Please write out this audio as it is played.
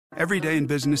Every day in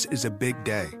business is a big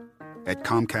day. At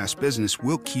Comcast Business,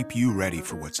 we'll keep you ready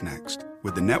for what's next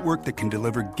with the network that can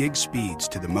deliver gig speeds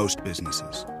to the most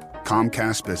businesses.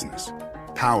 Comcast Business,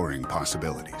 powering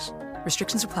possibilities.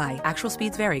 Restrictions apply. Actual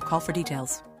speeds vary. Call for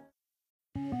details.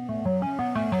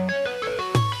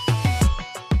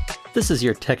 This is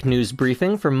your tech news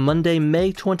briefing for Monday,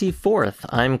 May 24th.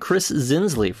 I'm Chris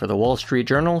Zinsley for the Wall Street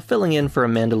Journal, filling in for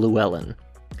Amanda Llewellyn.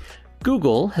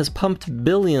 Google has pumped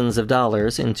billions of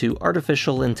dollars into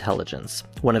artificial intelligence.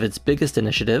 One of its biggest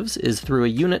initiatives is through a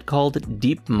unit called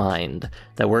DeepMind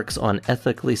that works on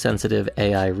ethically sensitive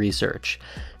AI research.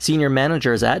 Senior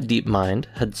managers at DeepMind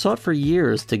had sought for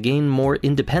years to gain more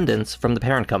independence from the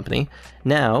parent company.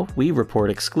 Now, we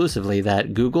report exclusively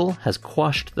that Google has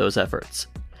quashed those efforts.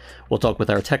 We'll talk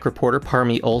with our tech reporter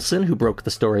Parmi Olson, who broke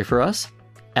the story for us,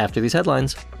 after these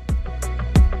headlines.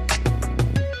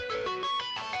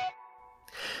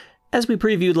 As we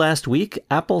previewed last week,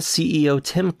 Apple CEO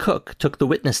Tim Cook took the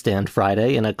witness stand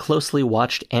Friday in a closely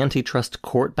watched antitrust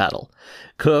court battle.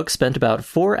 Cook spent about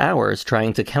 4 hours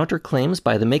trying to counter claims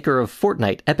by the maker of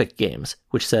Fortnite, Epic Games,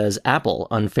 which says Apple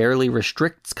unfairly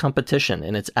restricts competition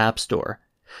in its App Store.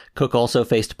 Cook also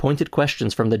faced pointed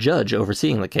questions from the judge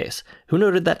overseeing the case, who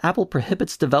noted that Apple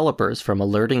prohibits developers from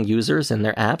alerting users in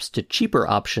their apps to cheaper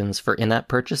options for in-app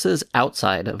purchases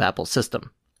outside of Apple's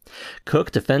system.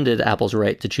 Cook defended Apple's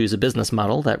right to choose a business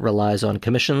model that relies on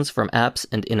commissions from apps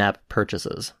and in-app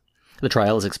purchases. The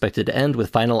trial is expected to end with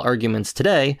final arguments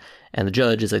today, and the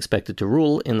judge is expected to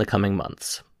rule in the coming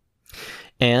months.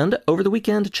 And over the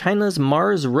weekend, China's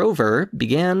Mars rover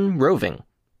began roving.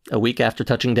 A week after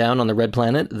touching down on the Red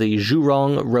Planet, the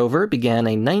Zhurong rover began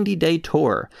a 90-day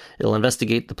tour. It'll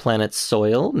investigate the planet's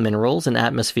soil, minerals, and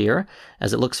atmosphere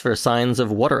as it looks for signs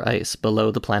of water ice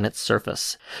below the planet's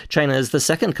surface. China is the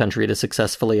second country to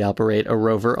successfully operate a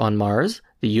rover on Mars.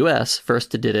 The U.S.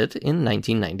 first did it in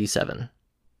 1997.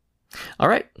 All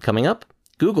right, coming up,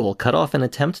 Google cut off an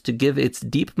attempt to give its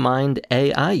DeepMind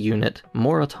AI unit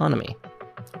more autonomy.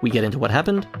 We get into what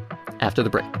happened after the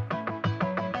break.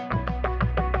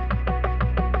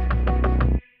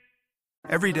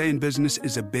 Every day in business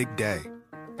is a big day.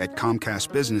 At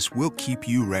Comcast Business, we'll keep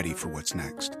you ready for what's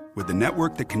next with the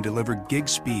network that can deliver gig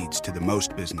speeds to the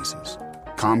most businesses.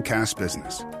 Comcast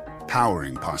Business,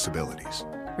 powering possibilities.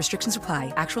 Restrictions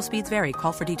apply. Actual speeds vary.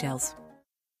 Call for details.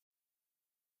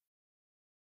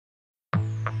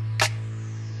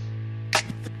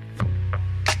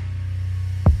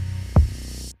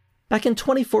 Back in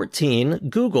 2014,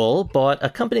 Google bought a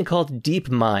company called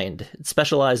DeepMind. It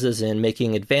specializes in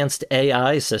making advanced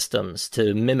AI systems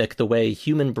to mimic the way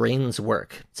human brains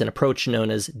work. It's an approach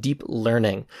known as deep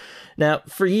learning. Now,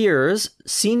 for years,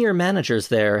 senior managers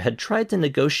there had tried to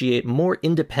negotiate more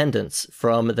independence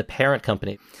from the parent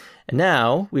company. And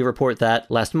now, we report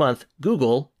that last month,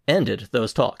 Google ended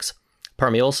those talks.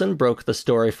 Parmi Olson broke the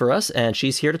story for us, and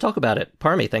she's here to talk about it.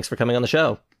 Parmi, thanks for coming on the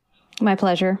show. My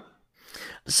pleasure.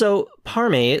 So,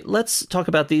 Parmi, let's talk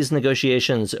about these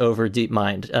negotiations over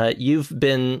DeepMind. You've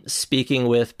been speaking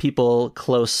with people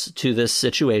close to this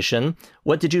situation.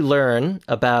 What did you learn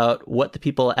about what the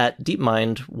people at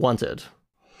DeepMind wanted?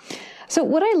 So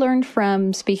what I learned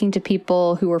from speaking to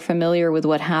people who were familiar with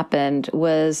what happened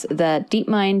was that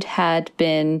DeepMind had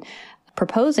been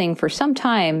proposing for some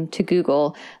time to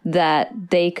Google that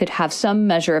they could have some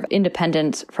measure of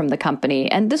independence from the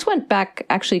company. And this went back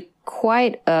actually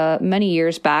quite many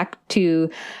years back to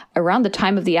around the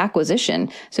time of the acquisition.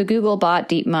 So Google bought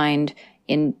DeepMind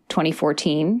in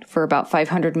 2014 for about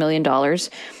 $500 million.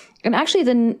 And actually,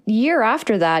 the year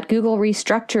after that, Google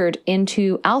restructured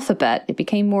into Alphabet. It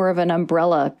became more of an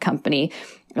umbrella company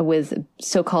with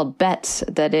so-called bets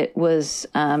that it was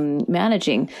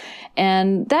managing.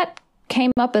 And that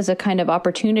came up as a kind of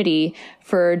opportunity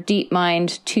for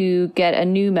DeepMind to get a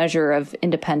new measure of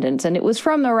independence. And it was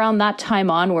from around that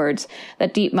time onwards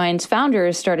that DeepMind's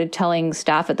founders started telling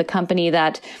staff at the company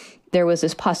that there was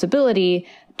this possibility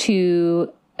to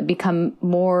become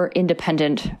more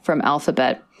independent from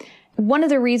Alphabet. One of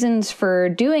the reasons for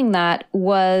doing that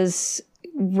was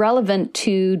relevant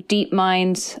to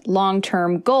DeepMind's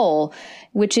long-term goal,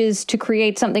 which is to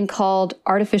create something called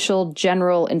artificial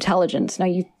general intelligence. Now,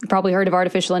 you've probably heard of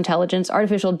artificial intelligence.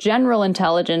 Artificial general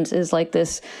intelligence is like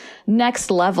this next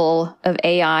level of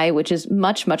AI, which is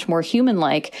much, much more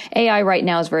human-like. AI right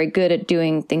now is very good at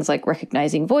doing things like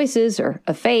recognizing voices or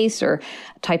a face or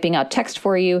typing out text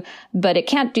for you, but it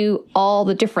can't do all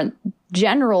the different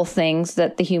general things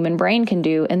that the human brain can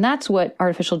do. And that's what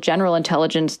artificial general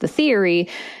intelligence, the theory,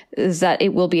 is that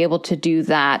it will be able to do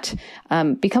that,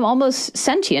 become almost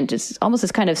sentient. It's almost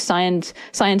this kind of science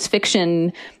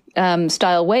fiction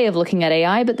style way of looking at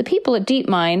AI, but the people at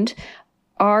DeepMind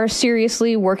are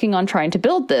seriously working on trying to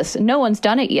build this. No one's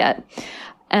done it yet.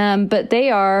 But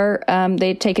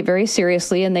they take it very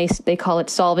seriously, and they call it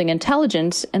solving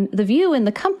intelligence. And the view in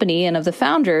the company and of the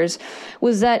founders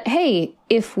was that, hey,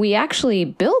 if we actually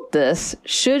build this,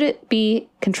 should it be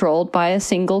controlled by a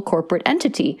single corporate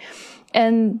entity?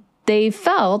 And they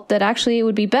felt that actually it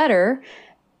would be better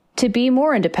to be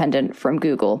more independent from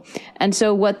Google. And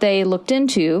so what they looked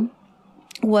into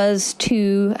was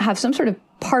to have some sort of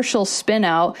partial spin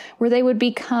out where they would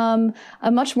become a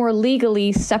much more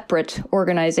legally separate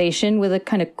organization with a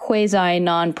kind of quasi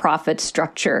nonprofit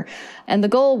structure. And the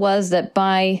goal was that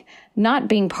by not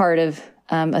being part of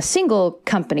a single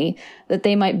company, that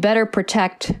they might better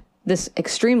protect this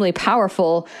extremely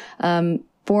powerful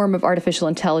form of artificial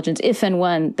intelligence if and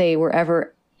when they were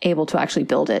ever able to actually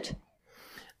build it.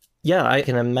 Yeah, I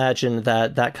can imagine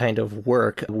that that kind of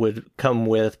work would come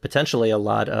with potentially a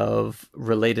lot of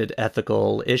related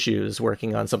ethical issues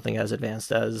working on something as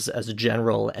advanced as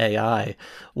general AI.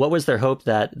 What was their hope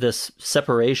that this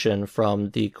separation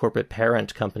from the corporate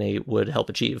parent company would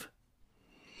help achieve?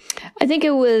 I think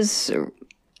it was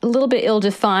a little bit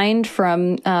ill-defined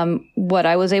from what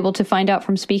I was able to find out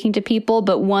from speaking to people.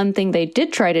 But one thing they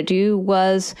did try to do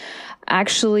was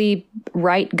actually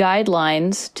write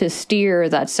guidelines to steer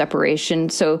that separation.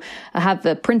 So have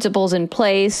the principles in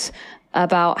place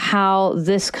about how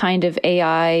this kind of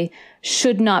AI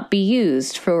should not be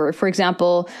used. For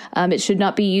example, it should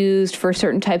not be used for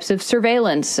certain types of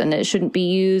surveillance, and it shouldn't be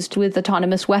used with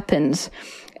autonomous weapons.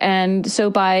 And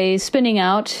so by spinning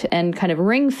out and kind of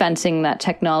ring fencing that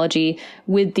technology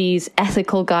with these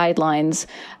ethical guidelines,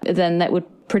 then that would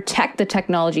protect the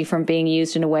technology from being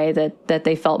used in a way that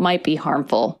they felt might be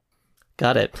harmful.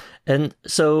 Got it. And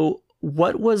so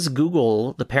what was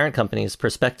Google, the parent company's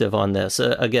perspective on this?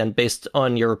 Again, based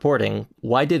on your reporting,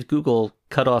 why did Google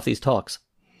cut off these talks?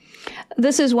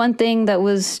 This is one thing that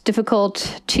was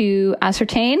difficult to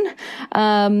ascertain,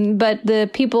 but the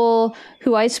people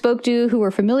who I spoke to who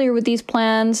were familiar with these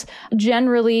plans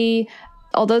generally,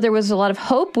 although there was a lot of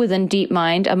hope within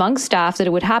DeepMind among staff that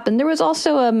it would happen, there was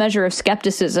also a measure of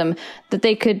skepticism that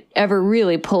they could ever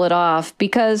really pull it off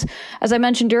because, as I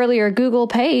mentioned earlier, Google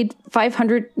paid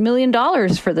 $500 million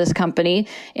for this company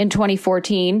in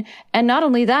 2014. And not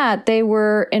only that, they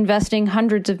were investing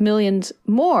hundreds of millions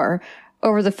more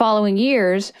over the following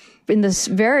years in this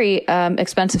very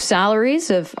expensive salaries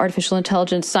of artificial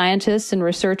intelligence scientists and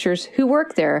researchers who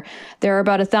work there. There are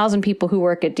about 1,000 people who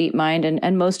work at DeepMind,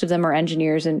 and most of them are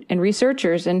engineers and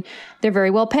researchers, and they're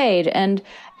very well paid. And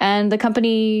the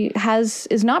company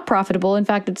is not profitable. In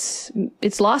fact,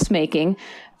 it's loss making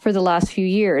for the last few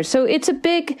years. So it's a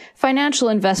big financial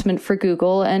investment for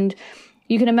Google, and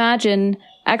you can imagine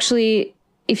actually,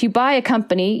 if you buy a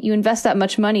company, you invest that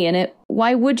much money in it,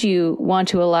 why would you want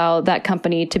to allow that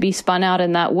company to be spun out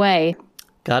in that way?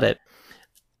 Got it.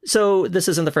 So this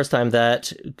isn't the first time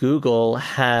that Google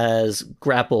has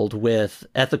grappled with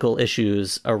ethical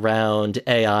issues around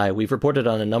AI. We've reported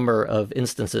on a number of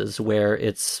instances where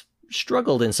it's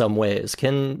struggled in some ways.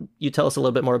 Can you tell us a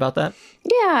little bit more about that?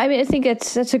 Yeah, I mean, I think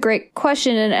that's a great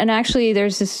question. And actually,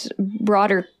 there's this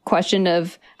broader question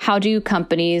of how do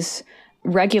companies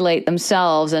regulate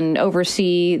themselves and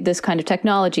oversee this kind of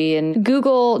technology. And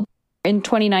Google, in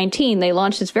 2019, they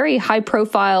launched this very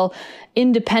high-profile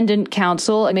independent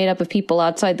council made up of people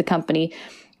outside the company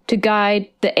to guide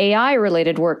the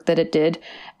AI-related work that it did.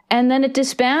 And then it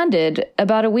disbanded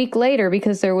about a week later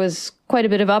because there was quite a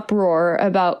bit of uproar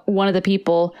about one of the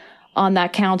people on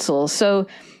that council. So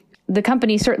the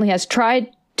company certainly has tried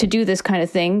to do this kind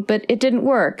of thing, but it didn't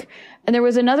work. And there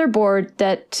was another board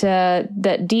that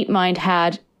DeepMind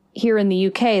had here in the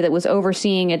UK that was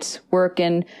overseeing its work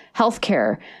in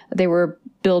healthcare. They were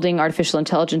building artificial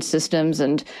intelligence systems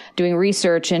and doing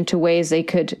research into ways they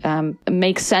could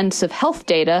make sense of health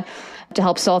data to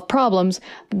help solve problems.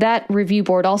 That review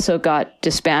board also got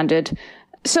disbanded.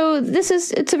 So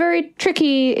it's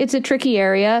a tricky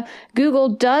area. Google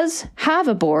does have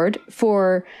a board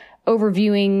for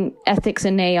overviewing ethics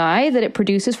in AI that it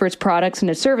produces for its products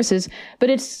and its services, but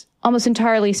it's almost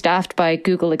entirely staffed by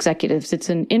Google executives.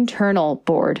 It's an internal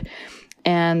board.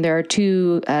 And there are one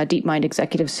DeepMind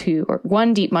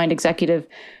executive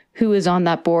who is on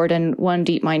that board and one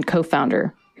DeepMind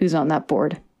co-founder who's on that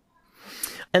board.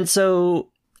 And so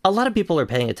a lot of people are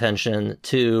paying attention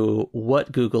to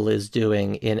what Google is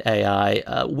doing in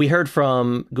AI. We heard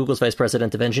from Google's vice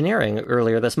president of engineering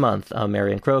earlier this month,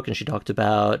 Marian Croak, and she talked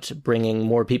about bringing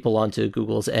more people onto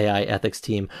Google's AI ethics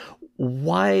team.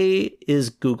 Why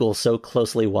is Google so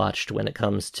closely watched when it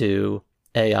comes to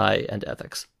AI and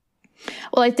ethics?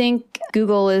 Well, I think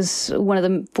Google is one of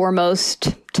the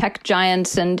foremost tech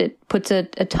giants, and it puts a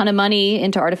ton of money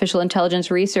into artificial intelligence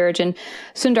research. And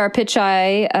Sundar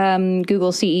Pichai,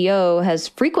 Google CEO, has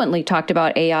frequently talked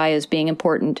about AI as being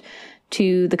important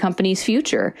to the company's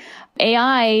future.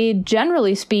 AI,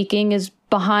 generally speaking, is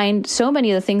behind so many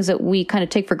of the things that we kind of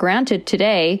take for granted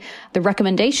today, the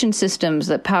recommendation systems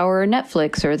that power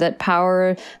Netflix or that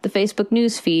power the Facebook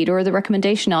news feed or the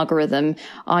recommendation algorithm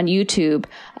on YouTube.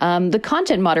 The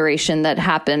content moderation that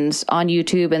happens on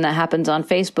YouTube and that happens on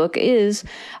Facebook is,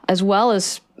 as well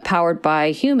as powered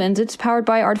by humans, it's powered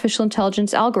by artificial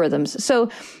intelligence algorithms. So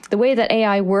the way that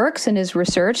AI works and is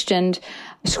researched and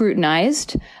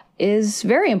scrutinized is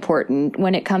very important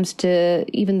when it comes to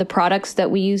even the products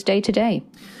that we use day to day.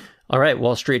 All right,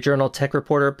 Wall Street Journal tech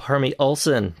reporter Parmi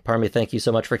Olson. Parmi, thank you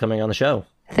so much for coming on the show.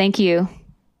 Thank you.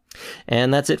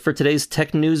 And that's it for today's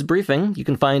Tech News Briefing. You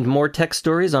can find more tech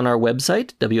stories on our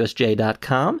website,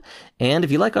 WSJ.com. And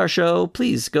if you like our show,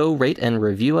 please go rate and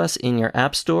review us in your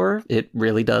app store. It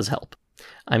really does help.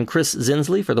 I'm Chris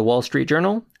Zinsley for the Wall Street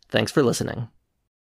Journal. Thanks for listening.